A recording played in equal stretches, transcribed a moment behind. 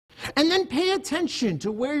And then pay attention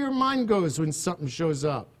to where your mind goes when something shows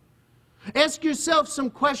up. Ask yourself some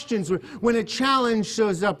questions when a challenge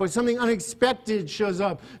shows up or something unexpected shows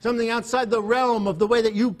up, something outside the realm of the way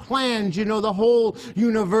that you planned, the whole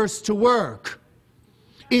universe to work.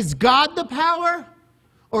 Is God the power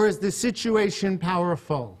or is the situation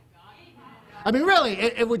powerful? I mean, really,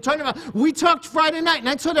 if we're talking about, we talked Friday night and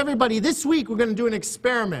I told everybody this week we're going to do an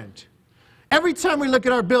experiment. Every time we look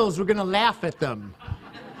at our bills, we're going to laugh at them.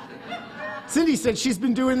 Cindy said she's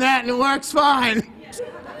been doing that and it works fine.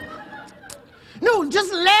 No,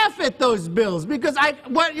 just laugh at those bills because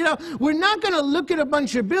we're not going to look at a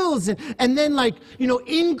bunch of bills and then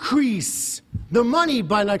increase the money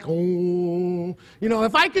by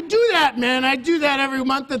if I could do that, man, I'd do that every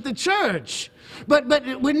month at the church. But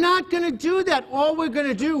we're not going to do that. All we're going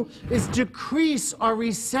to do is decrease our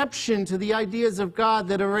reception to the ideas of God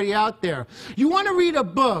that are already out there. You want to read a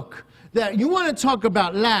book that you want to talk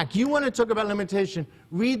about lack, you want to talk about limitation,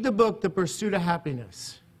 read the book, The Pursuit of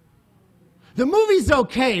Happiness. The movie's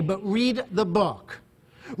okay, but read the book.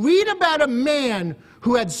 Read about a man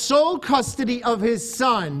who had sole custody of his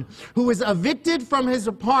son, who was evicted from his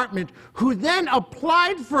apartment, who then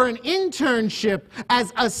applied for an internship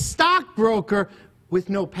as a stockbroker with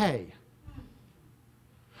no pay.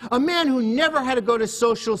 A man who never had to go to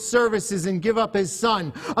social services and give up his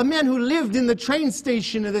son. A man who lived in the train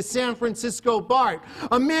station of the San Francisco BART.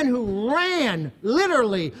 A man who ran,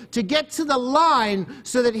 literally, to get to the line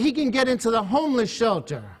so that he can get into the homeless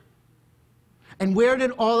shelter. And where did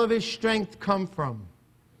all of his strength come from?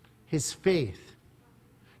 His faith.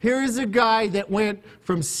 Here is a guy that went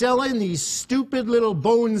from selling these stupid little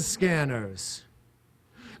bone scanners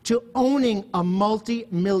to owning a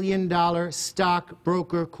multi-million-dollar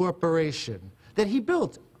stockbroker corporation that he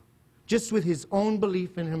built just with his own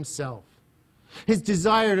belief in himself, his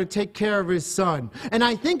desire to take care of his son. And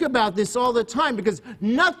I think about this all the time because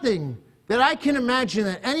nothing that I can imagine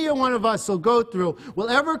that any one of us will go through will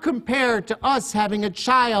ever compare to us having a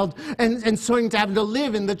child and starting to have to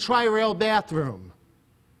live in the tri-rail bathroom.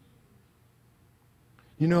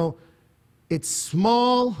 It's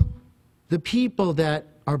small, the people that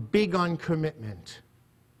are big on commitment.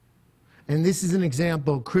 And this is an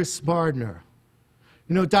example, Chris Bardner.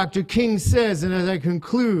 Dr. King says, and as I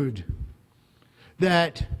conclude,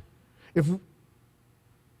 that if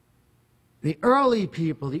the early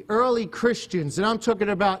people, the early Christians, and I'm talking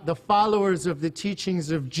about the followers of the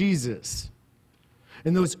teachings of Jesus,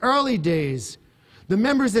 in those early days, the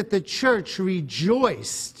members at the church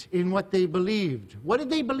rejoiced in what they believed. What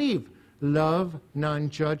did they believe? Love,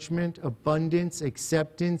 non-judgment, abundance,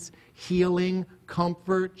 acceptance, healing,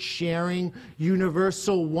 comfort, sharing,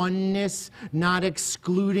 universal oneness, not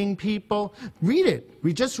excluding people. Read it.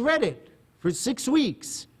 We just read it for 6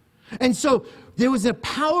 weeks. And so there was a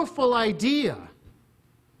powerful idea.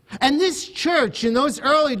 And this church in those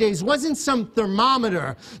early days wasn't some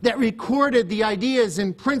thermometer that recorded the ideas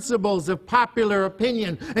and principles of popular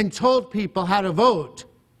opinion and told people how to vote.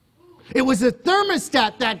 It was a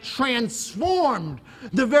thermostat that transformed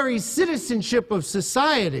the very citizenship of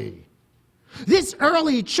society. This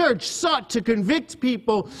early church sought to convict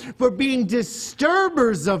people for being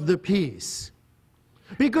disturbers of the peace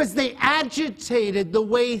because they agitated the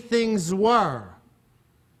way things were.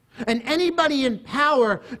 And anybody in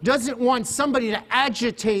power doesn't want somebody to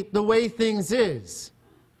agitate the way things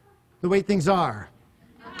are.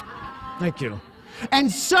 Thank you.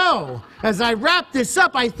 And so, as I wrap this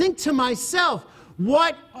up, I think to myself,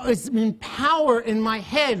 what is in power in my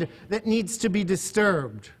head that needs to be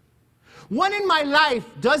disturbed? What in my life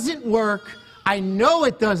doesn't work? I know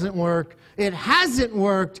it doesn't work. It hasn't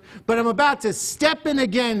worked, but I'm about to step in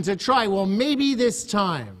again to try. Well, maybe this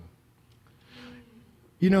time.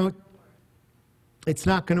 It's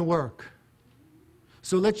not going to work.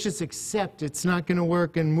 So let's just accept it's not going to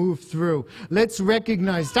work and move through. Let's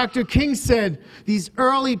recognize. Dr. King said these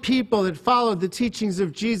early people that followed the teachings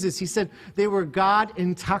of Jesus, he said they were God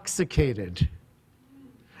intoxicated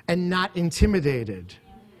and not intimidated.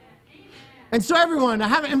 And so everyone, I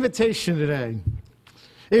have an invitation today.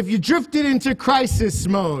 If you drifted into crisis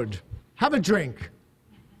mode, have a drink.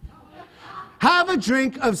 Have a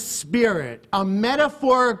drink of spirit, a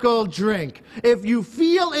metaphorical drink. If you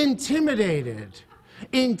feel intimidated,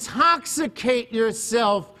 intoxicate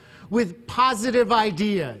yourself with positive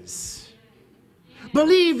ideas.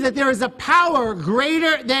 Believe that there is a power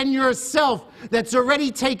greater than yourself that's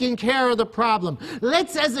already taking care of the problem.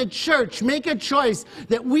 Let's, as a church, make a choice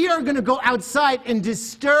that we are going to go outside and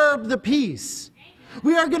disturb the peace.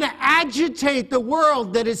 We are going to agitate the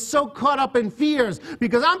world that is so caught up in fears,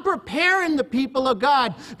 because I'm preparing the people of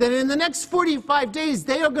God that in the next 45 days,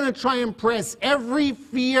 they are going to try and press every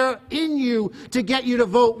fear in you to get you to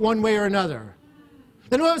vote one way or another.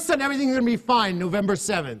 Then all of a sudden, everything's going to be fine November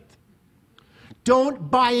 7th. Don't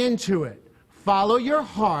buy into it. Follow your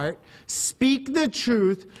heart, speak the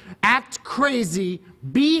truth, act crazy,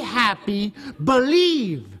 be happy,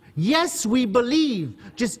 believe. Yes, we believe.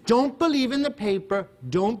 Just don't believe in the paper.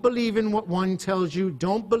 Don't believe in what one tells you.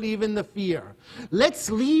 Don't believe in the fear.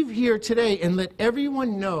 Let's leave here today and let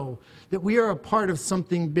everyone know that we are a part of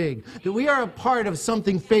something big, that we are a part of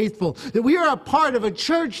something faithful, that we are a part of a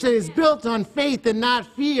church that is built on faith and not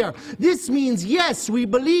fear. This means, yes, we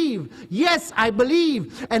believe. Yes, I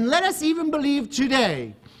believe. And let us even believe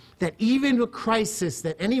today that even a crisis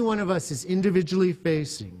that any one of us is individually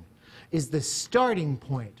facing is the starting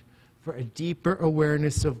point for a deeper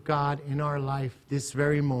awareness of God in our life this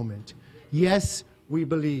very moment. Yes, we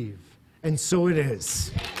believe. And so it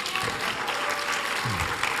is.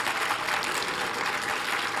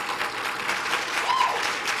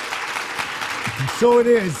 And so it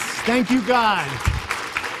is. Thank you, God.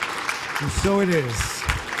 And so it is.